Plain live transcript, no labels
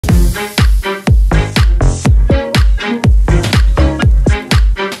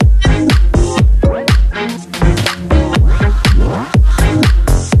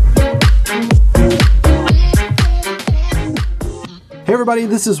everybody,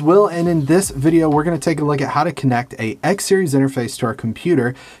 this is Will, and in this video we're going to take a look at how to connect a X-Series interface to our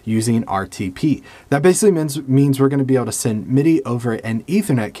computer using RTP. That basically means we're going to be able to send MIDI over an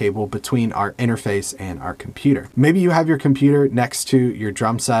Ethernet cable between our interface and our computer. Maybe you have your computer next to your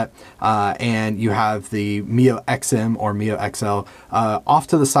drum set and you have the Mio XM or Mio XL off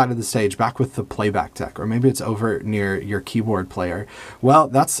to the side of the stage back with the playback deck, or maybe it's over near your keyboard player. Well,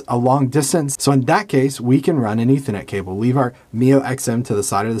 that's a long distance, so in that case we can run an Ethernet cable. Leave our Mio XM to the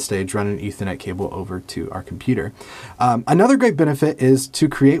side of the stage, run an Ethernet cable over to our computer. Another great benefit is to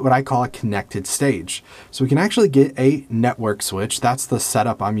create what I call a connected stage. So we can actually get a network switch. That's the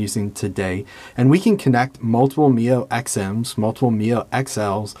setup I'm using today. And we can connect multiple Mio XMs, multiple Mio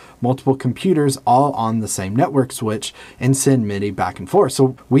XLs, multiple computers all on the same network switch and send MIDI back and forth.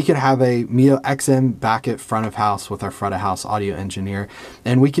 So we could have a Mio XM back at front of house with our front of house audio engineer,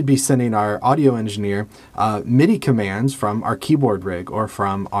 and we could be sending our audio engineer MIDI commands from our keyboard rig or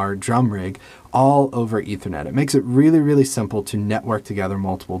from our drum rig all over Ethernet. It makes it really, really simple to network together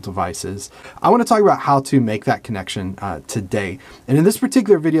multiple devices. I want to talk about how to make that connection today. And in this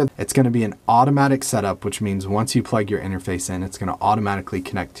particular video, it's going to be an automatic setup, which means once you plug your interface in, it's going to automatically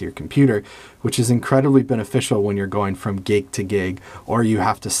connect to your computer, which is incredibly beneficial when you're going from gig to gig, or you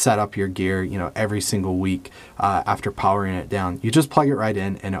have to set up your gear, every single week after powering it down. You just plug it right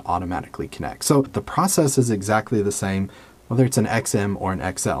in and it automatically connects. So the process is exactly the same, whether it's an XM or an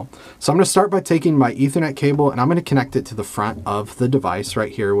XL. So I'm going to start by taking my Ethernet cable and I'm going to connect it to the front of the device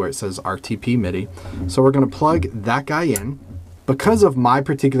right here where it says RTP-MIDI. So we're going to plug that guy in. Because of my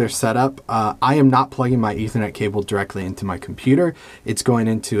particular setup, I am not plugging my Ethernet cable directly into my computer. It's going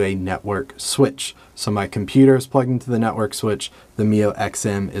into a network switch. So my computer is plugged into the network switch. The Mio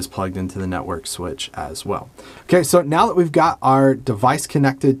XM is plugged into the network switch as well. Okay, so now that we've got our device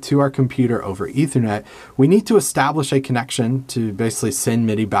connected to our computer over Ethernet, we need to establish a connection to basically send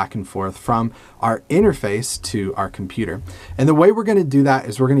MIDI back and forth from our interface to our computer. And the way we're going to do that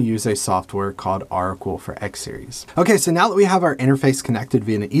is we're going to use a software called Oracle for X-Series. Okay, so now that we have our interface connected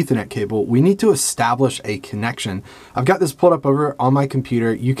via an Ethernet cable, we need to establish a connection. I've got this pulled up over on my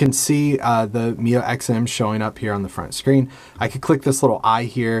computer. You can see the Mio XM showing up here on the front screen. I could click this little eye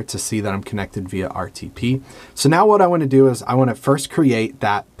here to see that I'm connected via RTP. So now what I want to do is I want to first create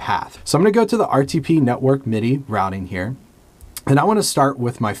that path. So I'm going to go to the RTP network MIDI routing here. And I want to start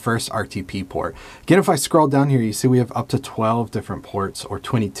with my first RTP port. Again, if I scroll down here, you see we have up to 12 different ports, or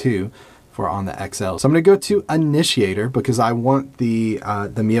 22 for on the XL. So I'm going to go to initiator because I want the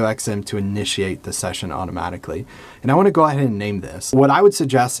Mio XM to initiate the session automatically. And I want to go ahead and name this. What I would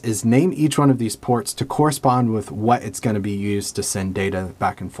suggest is name each one of these ports to correspond with what it's going to be used to send data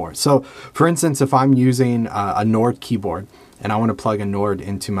back and forth. So for instance, if I'm using a Nord keyboard, and I want to plug a Nord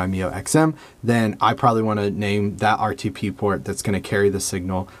into my Mio XM, then I probably want to name that RTP port that's going to carry the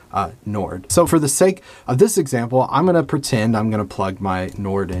signal Nord. So for the sake of this example, I'm going to pretend I'm going to plug my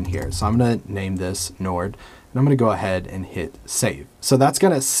Nord in here. So I'm going to name this Nord, and I'm going to go ahead and hit save. So that's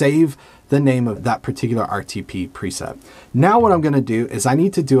going to save the name of that particular RTP preset. Now what I'm going to do is I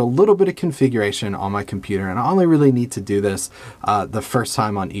need to do a little bit of configuration on my computer, and I only really need to do this the first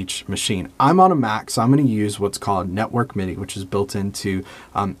time on each machine. I'm on a Mac, so I'm going to use what's called Network MIDI, which is built into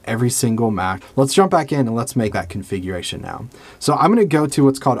every single Mac. Let's jump back in and let's make that configuration now. So I'm going to go to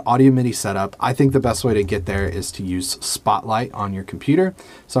what's called Audio MIDI Setup. I think the best way to get there is to use Spotlight on your computer.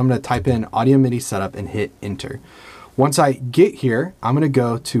 So I'm going to type in Audio MIDI Setup and hit Enter. Once I get here, I'm going to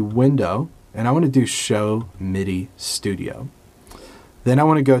go to Window and I want to do Show MIDI Studio. Then I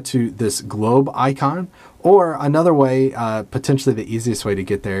want to go to this globe icon, or another way, potentially the easiest way to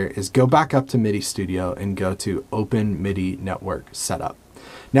get there is go back up to MIDI Studio and go to Open MIDI Network Setup.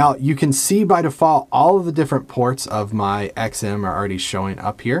 Now you can see by default all of the different ports of my XM are already showing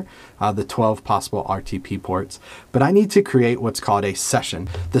up here, the 12 possible RTP ports, but I need to create what's called a session.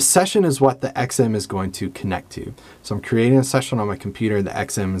 The session is what the XM is going to connect to. So I'm creating a session on my computer, the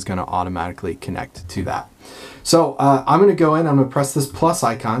XM is going to automatically connect to that. So I'm going to go in, I'm going to press this plus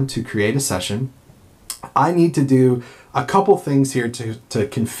icon to create a session. I need to do a couple things here to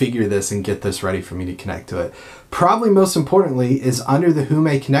configure this and get this ready for me to connect to it. Probably most importantly is under the Who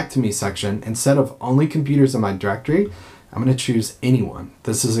May Connect to Me section, instead of only computers in my directory, I'm going to choose anyone.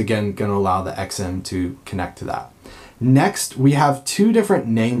 This is again going to allow the XM to connect to that. Next, we have two different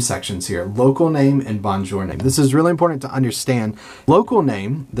name sections here, local name and Bonjour name. This is really important to understand. Local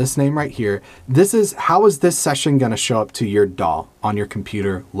name, this name right here, this is how is this session going to show up to your DAW on your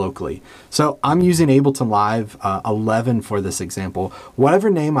computer locally. So I'm using Ableton Live 11 for this example.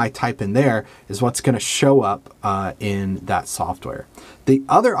 Whatever name I type in there is what's going to show up in that software. The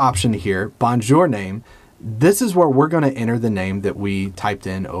other option here, Bonjour name, this is where we're going to enter the name that we typed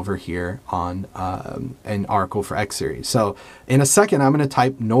in over here on an article for X series. So in a second, I'm going to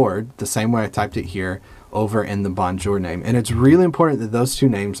type Nord the same way I typed it here over in the Bonjour name. And it's really important that those two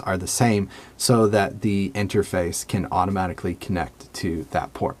names are the same so that the interface can automatically connect to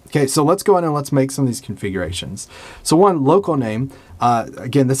that port. Okay, so let's go in and let's make some of these configurations. So one, local name.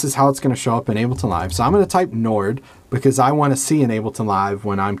 Again, this is how it's going to show up in Ableton Live. So I'm going to type Nord because I want to see in Ableton Live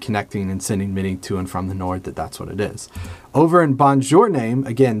when I'm connecting and sending MIDI to and from the Nord that's what it is. Over in Bonjour name,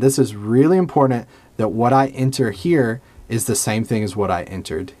 again, this is really important that what I enter here is the same thing as what I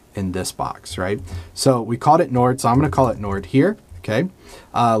entered in this box, right? So we called it Nord, so I'm going to call it Nord here, okay?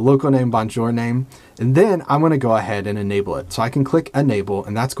 Local name, Bonjour name, and then I'm going to go ahead and enable it. So I can click enable,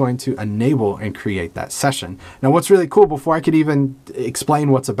 and that's going to enable and create that session. Now what's really cool, before I could even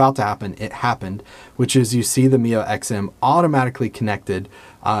explain what's about to happen, it happened, which is you see the Mio XM automatically connected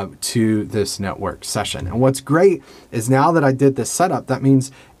to this network session. And what's great is now that I did this setup, that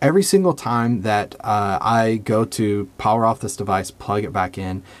means every single time that I go to power off this device, plug it back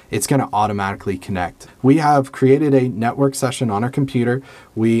in, it's going to automatically connect. We have created a network session on our computer.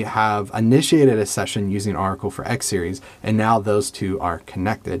 We have initiated a session using Oracle for X series, and now those two are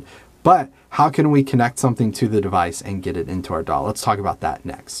connected. But how can we connect something to the device and get it into our DAW? Let's talk about that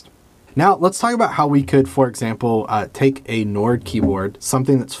next. Now let's talk about how we could, for example, take a Nord keyboard,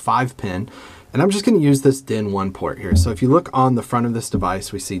 something that's 5-pin, and I'm just going to use this DIN 1 port here. So if you look on the front of this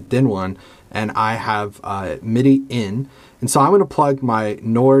device, we see DIN 1, and I have MIDI in. And so I'm going to plug my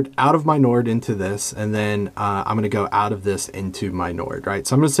Nord out of my Nord into this, and then I'm going to go out of this into my Nord, right?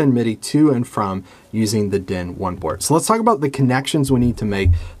 So I'm going to send MIDI to and from using the DIN 1 port. So let's talk about the connections we need to make,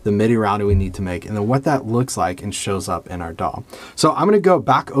 the MIDI routing we need to make, and then what that looks like and shows up in our DAW. So I'm going to go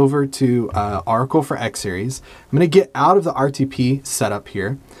back over to Oracle for X series. I'm going to get out of the RTP setup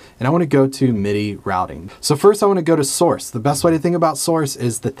here, and I want to go to MIDI routing. So first I want to go to source. The best way to think about source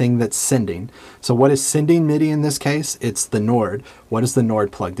is the thing that's sending. So what is sending MIDI in this case? It's the Nord. What is the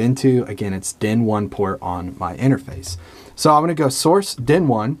Nord plugged into? Again, it's DIN 1 port on my interface. So I'm going to go source DIN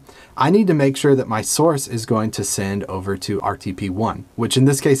 1. I need to make sure that my source is going to send over to RTP1, which in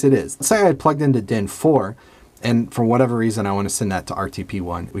this case it is. Let's say I had plugged into DIN 4, and for whatever reason I want to send that to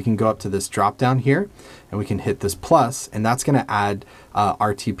RTP1. We can go up to this drop down here, and we can hit this plus, and that's going to add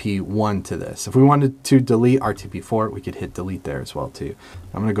RTP1 to this. If we wanted to delete RTP4, we could hit delete there as well too.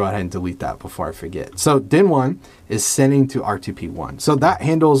 I'm going to go ahead and delete that before I forget. So DIN 1 is sending to RTP1. So that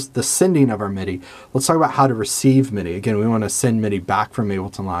handles the sending of our MIDI. Let's talk about how to receive MIDI. Again, we want to send MIDI back from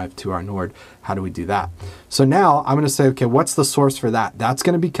Ableton Live to our Nord. How do we do that? So now I'm going to say, okay, what's the source for that? That's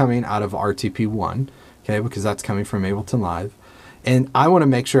going to be coming out of RTP1, okay, because that's coming from Ableton Live. And I want to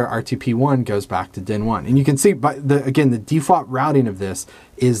make sure RTP1 goes back to DIN 1. And you can see, again, the default routing of this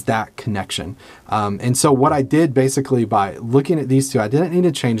is that connection. And so what I did basically by looking at these two, I didn't need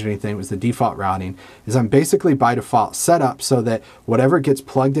to change anything. It was the default routing. Is I'm basically by default set up so that whatever gets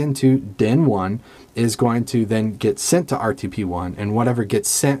plugged into DIN 1 is going to then get sent to RTP1, and whatever gets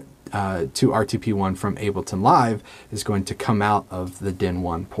sent to RTP1 from Ableton Live is going to come out of the DIN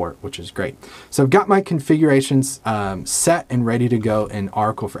 1 port, which is great. So I've got my configurations set and ready to go in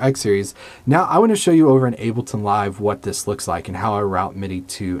Oracle for X series. Now I want to show you over in Ableton Live what this looks like and how I route MIDI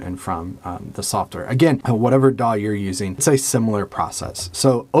to and from the software. Again, whatever DAW you're using, it's a similar process.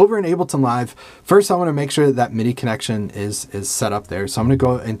 So over in Ableton Live, first I want to make sure that that MIDI connection is set up there. So I'm going to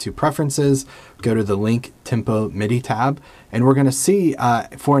go into Preferences, go to the Link Tempo MIDI tab, and we're going to see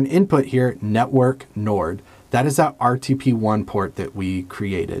for an input here, Network Nord. That is that RTP1 port that we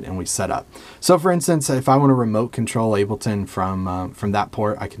created and we set up. So for instance, if I want to remote control Ableton from that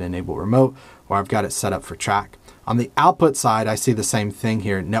port, I can enable remote, or I've got it set up for track. On the output side, I see the same thing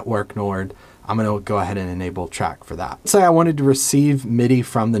here, Network Nord. I'm going to go ahead and enable track for that. Let's say I wanted to receive MIDI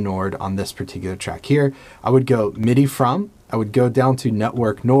from the Nord on this particular track here. I would go MIDI from, I would go down to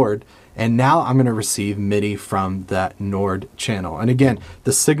Network Nord, and now I'm going to receive MIDI from that Nord channel. And again,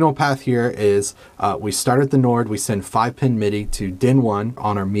 the signal path here is we start at the Nord, we send 5-pin MIDI to DIN 1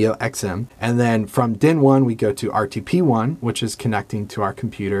 on our Mio XM, and then from DIN 1 we go to RTP1, which is connecting to our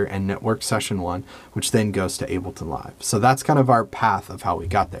computer, and Network Session 1, which then goes to Ableton Live. So that's kind of our path of how we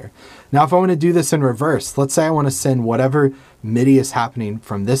got there. Now if I want to do this in reverse, let's say I want to send whatever MIDI is happening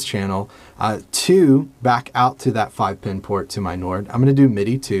from this channel back out to that 5-pin port to my Nord. I'm going to do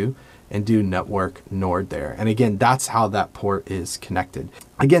MIDI 2 and do Network Nord there. And again, that's how that port is connected.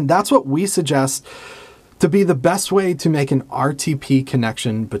 Again, that's what we suggest to be the best way to make an RTP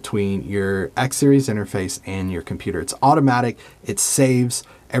connection between your X series interface and your computer. It's automatic, it saves,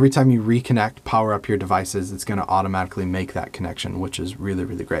 every time you reconnect, power up your devices, it's going to automatically make that connection, which is really,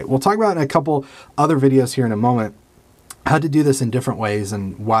 really great. We'll talk about in a couple other videos here in a moment how to do this in different ways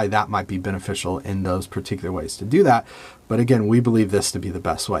and why that might be beneficial in those particular ways to do that. But again, we believe this to be the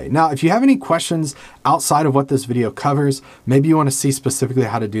best way. Now, if you have any questions outside of what this video covers, maybe you want to see specifically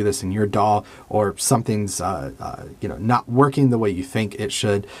how to do this in your DAW, or something's not working the way you think it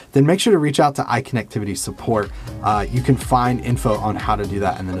should, then make sure to reach out to iConnectivity support. You can find info on how to do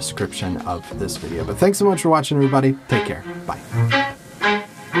that in the description of this video. But thanks so much for watching, everybody. Take care. Bye.